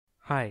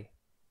Hi.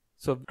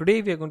 So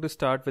today we are going to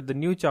start with the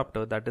new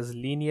chapter, that is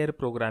linear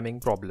programming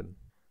problem.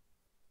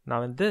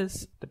 Now in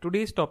this, the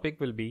today's topic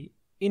will be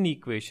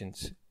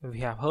inequations.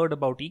 We have heard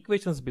about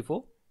equations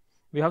before.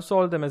 We have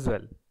solved them as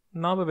well.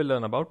 Now we will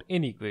learn about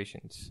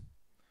inequations.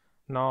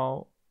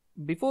 Now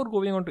before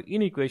going on to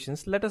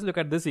inequations, let us look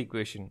at this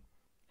equation.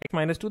 X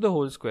minus 2 the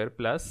whole square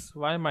plus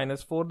y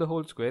minus 4 the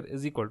whole square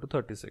is equal to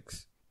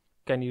 36.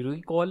 Can you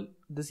recall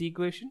this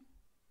equation?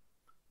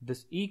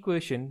 This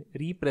equation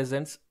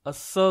represents a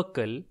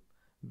circle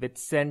with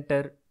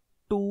center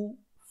 2,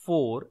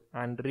 4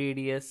 and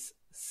radius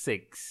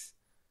 6.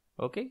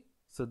 Okay,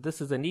 so this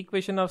is an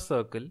equation of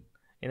circle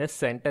in a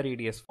center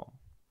radius form.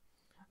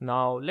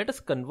 Now let us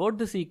convert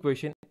this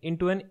equation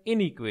into an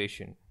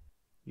inequation.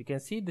 You can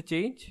see the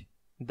change.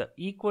 The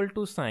equal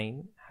to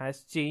sign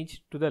has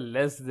changed to the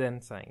less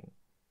than sign.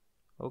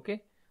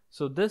 Okay,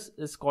 so this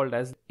is called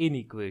as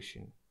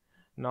inequation.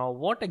 Now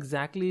what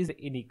exactly is the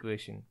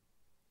inequation?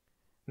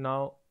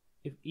 Now,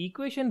 if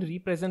equation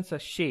represents a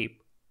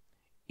shape,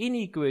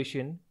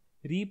 inequation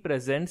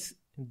represents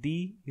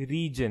the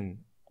region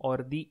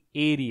or the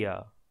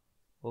area.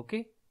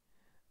 Okay.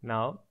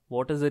 Now,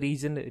 what is the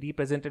region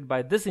represented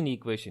by this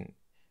inequation?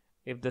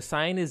 If the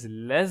sign is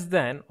less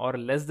than or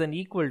less than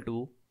equal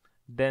to,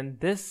 then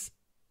this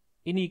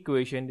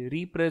inequation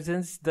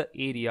represents the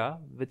area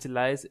which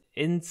lies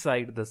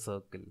inside the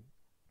circle.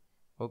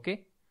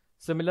 Okay.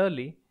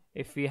 Similarly,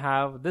 if we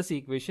have this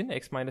equation,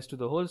 x minus 2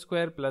 the whole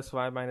square plus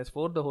y minus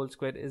 4 the whole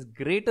square is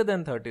greater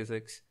than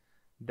 36,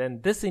 then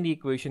this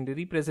inequation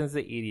represents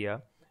the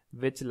area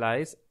which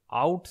lies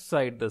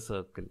outside the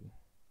circle.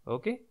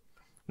 Okay.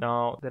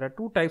 Now there are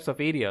two types of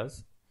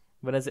areas.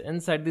 One is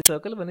inside the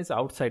circle, one is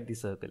outside the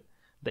circle.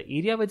 The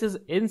area which is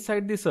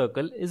inside the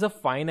circle is a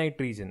finite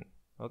region.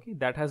 Okay,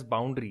 that has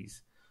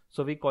boundaries.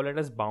 So we call it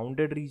as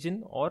bounded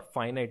region or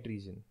finite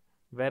region.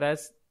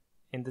 Whereas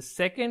in the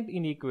second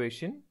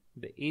inequation,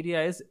 the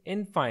area is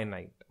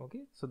infinite.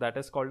 Okay, so that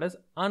is called as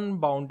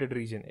unbounded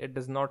region. It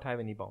does not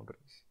have any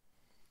boundaries.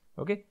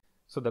 Okay,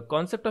 so the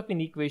concept of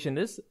inequation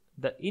is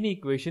the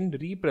inequation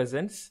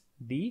represents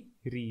the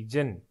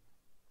region.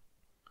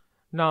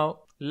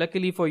 Now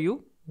luckily for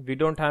you, we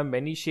don't have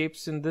many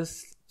shapes in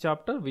this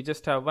chapter. We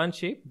just have one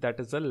shape, that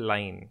is a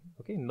line.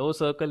 Okay, no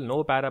circle,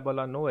 no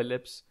parabola, no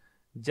ellipse,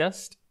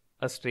 just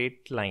a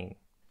straight line.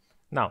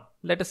 Now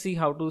let us see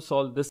how to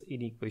solve this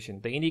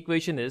inequation. The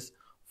inequation is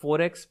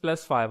 4x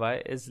plus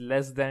 5y is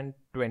less than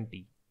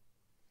 20.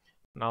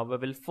 Now we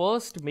will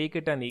first make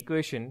it an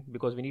equation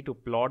because we need to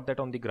plot that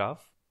on the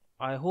graph.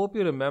 I hope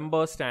you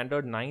remember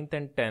standard 9th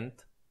and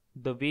 10th,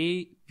 the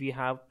way we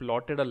have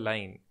plotted a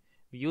line.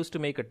 We used to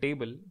make a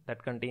table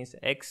that contains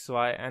x,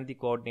 y and the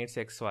coordinates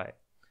x, y.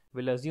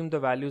 We'll assume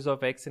the values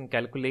of x and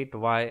calculate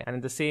y, and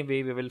in the same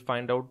way we will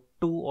find out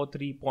 2 or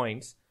 3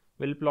 points.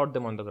 We'll plot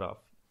them on the graph.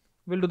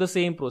 We'll do the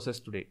same process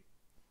today.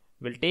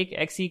 We'll take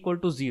x equal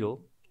to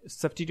 0.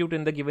 Substitute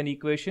in the given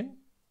equation,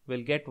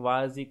 we'll get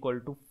y is equal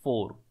to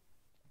 4.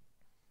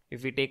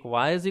 If we take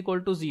y is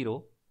equal to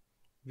 0,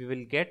 we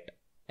will get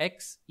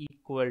x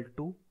equal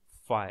to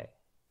 5.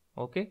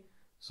 Okay,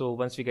 so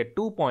once we get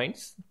 2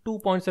 points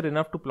are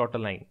enough to plot a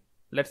line.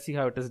 Let's see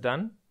how it is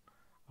done.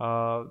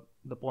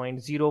 The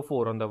point 0,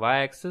 4 on the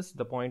y-axis,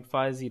 the point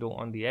 5, 0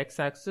 on the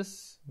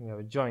x-axis, we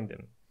have joined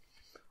them.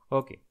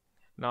 Okay.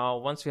 Now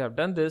once we have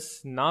done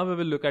this, now we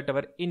will look at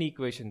our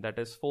inequation, that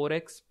is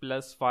 4x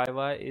plus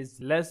 5y is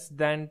less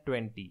than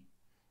 20.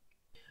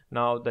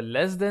 Now the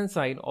less than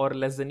sign or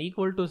less than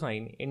equal to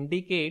sign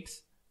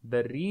indicates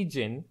the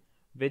region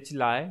which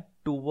lie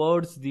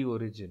towards the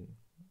origin.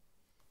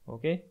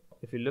 Okay,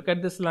 if you look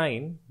at this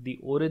line, the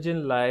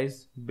origin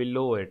lies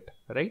below it,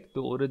 right?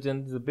 The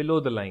origin is below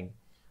the line.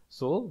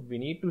 So we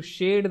need to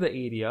shade the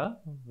area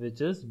which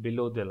is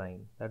below the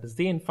line, that is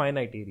the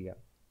infinite area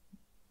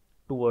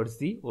towards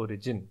the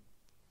origin.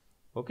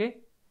 Okay,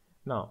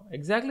 now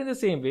exactly the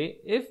same way,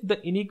 if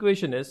the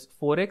inequation is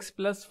 4x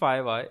plus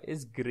 5y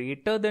is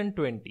greater than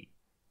 20,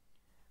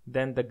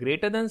 then the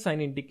greater than sign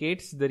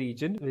indicates the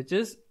region which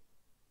is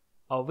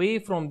away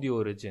from the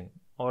origin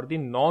or the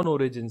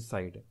non-origin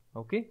side.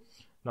 Okay,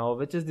 now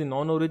which is the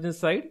non-origin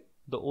side?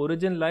 The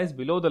origin lies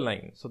below the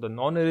line, so the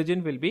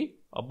non-origin will be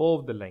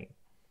above the line.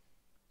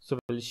 So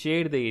we'll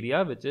shade the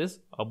area which is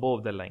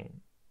above the line.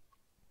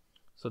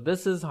 So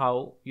this is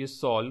how you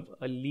solve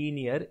a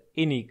linear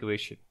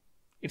inequation.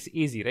 It's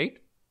easy, right?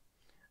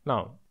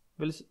 Now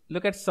we'll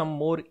look at some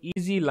more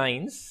easy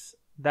lines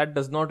that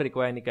does not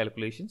require any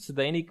calculations. So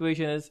the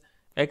inequation is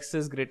x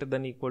is greater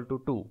than equal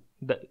to 2.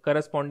 The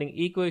corresponding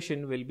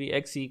equation will be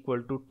x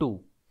equal to 2.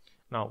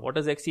 Now what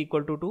is x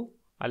equal to 2?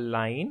 A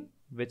line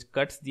which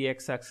cuts the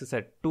x-axis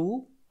at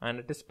 2 and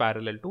it is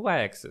parallel to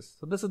y-axis.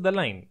 So this is the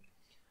line.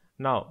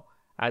 Now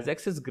as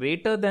x is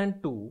greater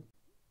than 2,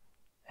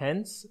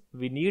 hence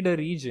we need a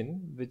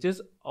region which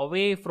is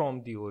away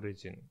from the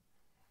origin.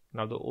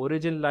 Now the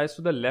origin lies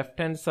to the left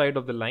hand side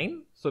of the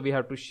line, so we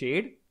have to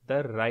shade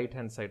the right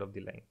hand side of the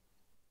line.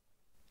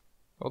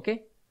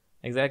 Okay,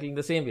 exactly in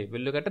the same way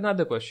we'll look at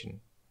another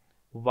question.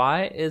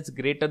 Y is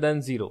greater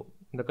than 0.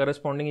 The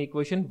corresponding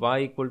equation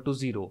y equal to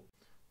 0.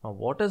 Now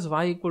what is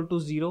y equal to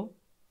 0?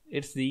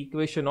 It's the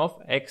equation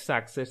of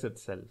x-axis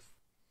itself.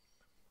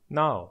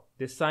 Now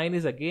this sign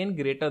is again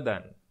greater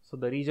than, so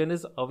the region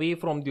is away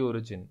from the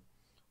origin.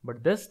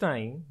 But this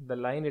time the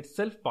line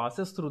itself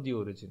passes through the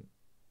origin.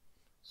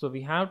 So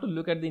we have to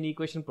look at the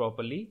inequation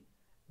properly.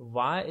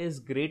 Y is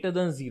greater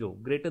than 0.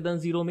 Greater than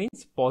 0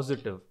 means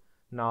positive.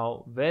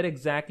 Now where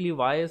exactly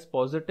y is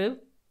positive?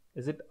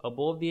 Is it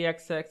above the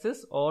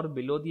x-axis or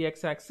below the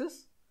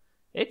x-axis?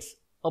 It's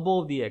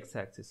above the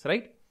x-axis,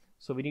 right?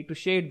 So we need to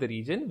shade the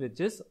region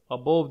which is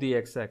above the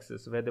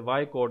x-axis, where the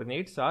y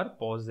coordinates are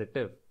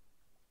positive.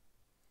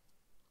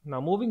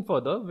 Now moving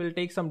further, we'll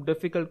take some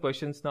difficult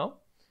questions now.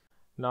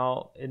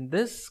 Now in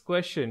this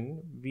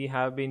question, we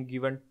have been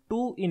given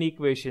two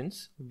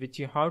inequations which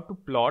you have to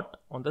plot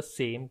on the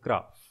same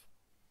graph.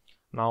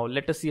 Now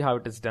let us see how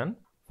it is done.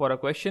 For a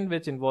question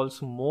which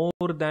involves more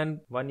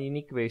than one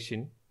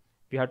inequation,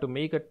 we have to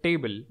make a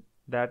table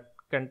that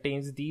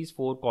contains these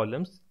four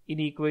columns: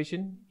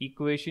 inequation,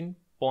 equation,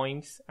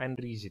 points and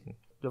region.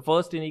 The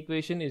first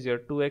inequation is your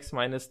 2x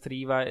minus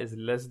 3y is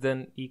less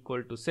than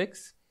equal to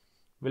 6.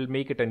 We'll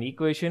make it an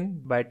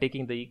equation by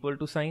taking the equal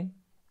to sign.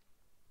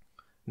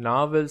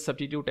 Now we'll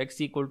substitute x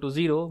equal to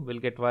 0, we'll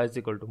get y is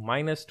equal to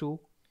minus 2.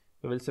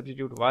 We will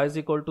substitute y is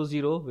equal to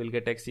 0, we'll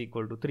get x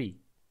equal to 3.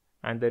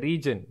 And the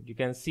region, you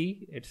can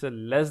see it's a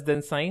less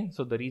than sign,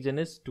 so the region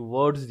is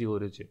towards the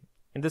origin.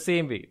 In the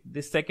same way,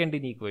 this second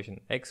inequation,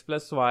 x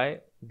plus y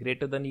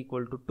greater than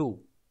equal to 2,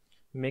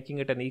 making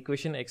it an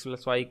equation x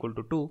plus y equal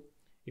to 2.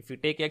 If we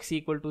take x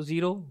equal to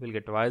 0, we'll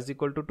get y is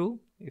equal to 2.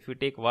 If we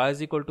take y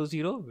is equal to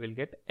 0, we'll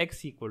get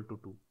x equal to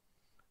 2.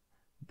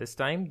 This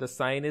time the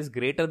sign is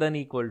greater than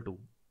equal to,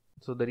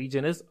 so the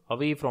region is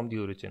away from the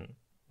origin.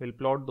 We'll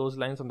plot those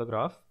lines on the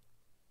graph.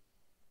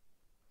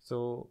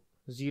 So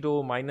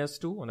 0, minus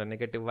 2 on the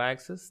negative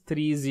y-axis,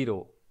 3,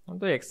 0 on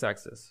the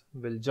x-axis.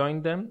 We'll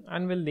join them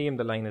and we'll name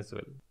the line as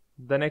well.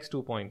 The next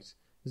 2 points,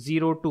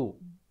 0, 2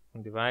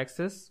 on the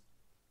y-axis,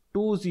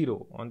 2,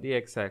 0 on the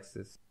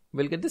x-axis.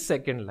 We'll get the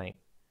second line.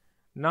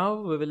 Now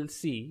we will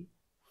see,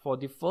 for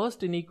the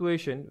first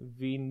inequation,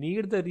 we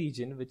need the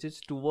region which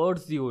is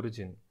towards the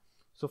origin.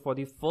 So for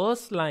the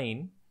first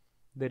line,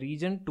 the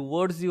region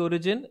towards the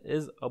origin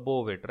is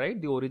above it, right?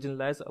 The origin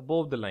lies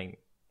above the line.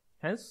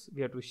 Hence,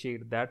 we have to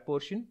shade that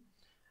portion.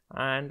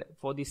 And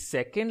for the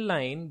second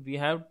line, we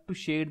have to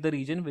shade the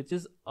region which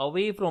is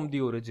away from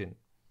the origin.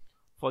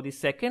 For the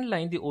second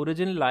line, the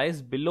origin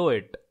lies below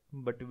it,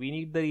 but we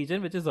need the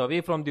region which is away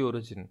from the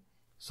origin.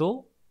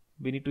 So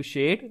we need to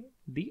shade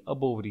the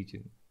above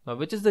region. Now,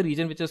 which is the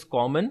region which is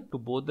common to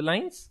both the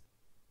lines?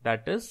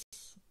 That is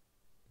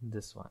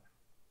this one.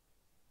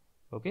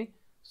 Okay.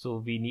 So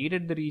we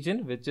needed the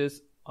region which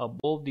is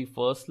above the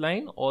first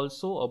line,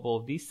 also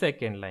above the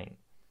second line.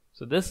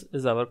 So this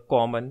is our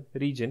common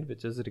region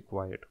which is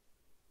required.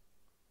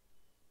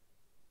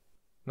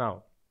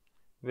 Now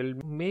we'll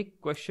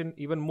make question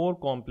even more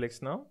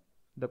complex now.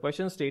 The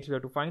question states we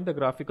have to find the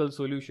graphical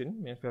solution.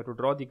 We have to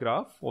draw the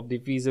graph of the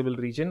feasible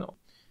region.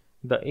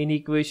 The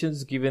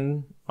inequations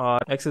given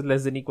are x is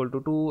less than equal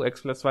to 2,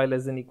 x plus y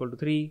less than equal to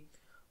 3,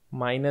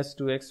 minus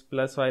 2x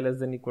plus y less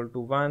than equal to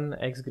 1,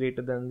 x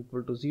greater than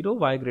equal to 0,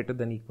 y greater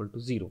than equal to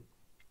 0.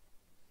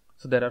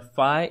 So there are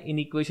 5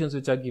 inequations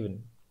which are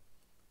given.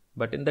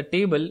 But in the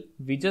table,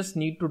 we just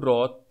need to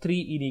draw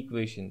 3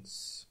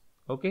 inequations.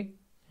 Okay.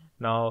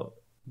 Now,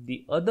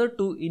 the other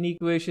 2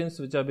 inequations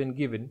which have been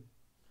given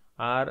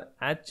are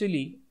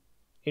actually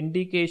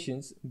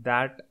indications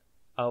that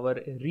our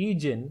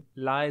region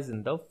lies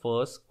in the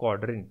first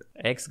quadrant.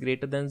 X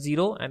greater than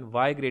 0 and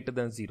y greater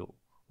than 0.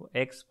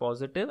 X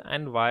positive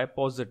and y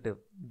positive,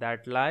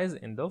 that lies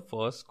in the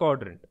first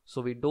quadrant.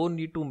 So we don't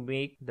need to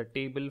make the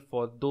table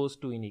for those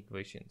 2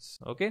 inequations.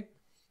 Okay.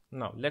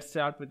 Now let's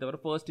start with our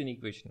first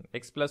inequation,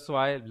 x plus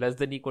y less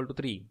than equal to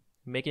 3,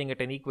 making it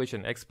an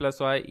equation x plus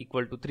y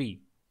equal to 3.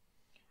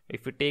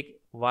 If we take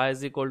y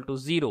is equal to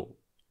 0,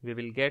 we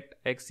will get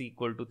x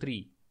equal to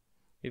 3.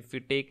 If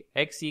we take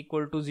x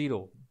equal to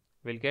 0,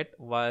 we'll get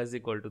y is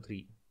equal to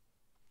 3.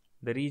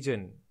 The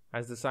region,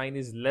 as the sign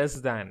is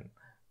less than,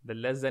 the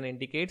less than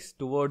indicates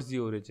towards the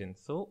origin,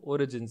 so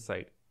origin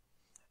side.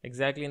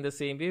 Exactly in the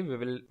same way,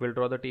 we'll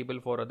draw the table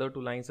for other 2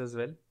 lines as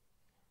well.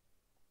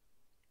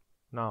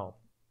 Now,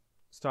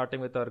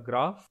 starting with our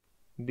graph,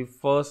 the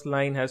first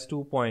line has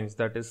 2 points,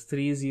 that is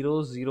 3,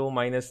 0, 0,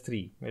 minus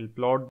 3. We'll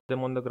plot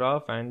them on the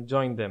graph and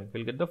join them.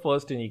 We'll get the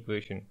first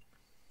inequation.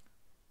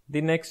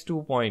 The next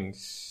 2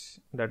 points,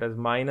 that is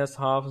minus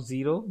half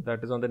 0,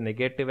 that is on the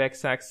negative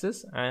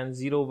x-axis, and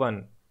 0,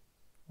 1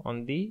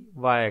 on the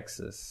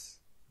y-axis.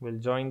 We'll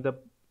join the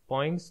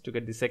points to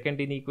get the second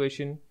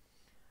inequation.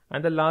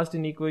 And the last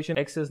inequation,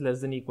 x is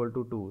less than equal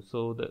to 2.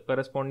 So the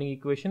corresponding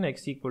equation,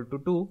 x equal to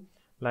 2,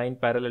 line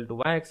parallel to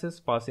y-axis,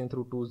 passing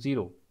through 2,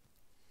 0.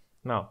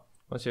 Now,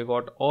 once you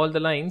got all the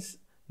lines,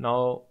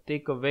 now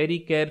take a very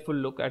careful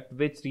look at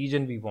which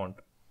region we want.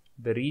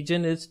 The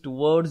region is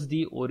towards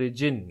the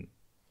origin.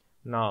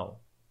 Now,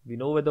 we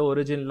know where the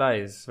origin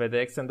lies, where the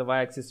x and the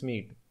y-axis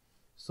meet.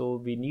 So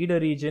we need a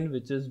region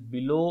which is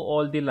below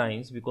all the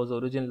lines, because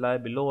origin lie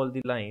below all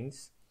the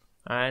lines,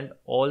 and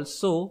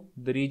also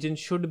the region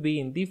should be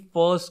in the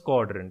first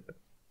quadrant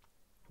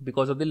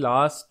because of the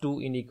last two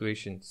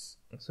inequations.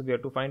 So we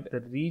have to find the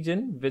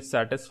region which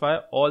satisfy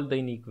all the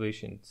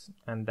inequations,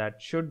 and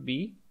that should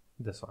be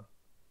this one.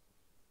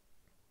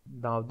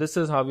 Now this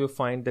is how you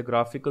find the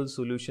graphical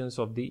solutions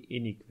of the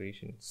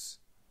inequations.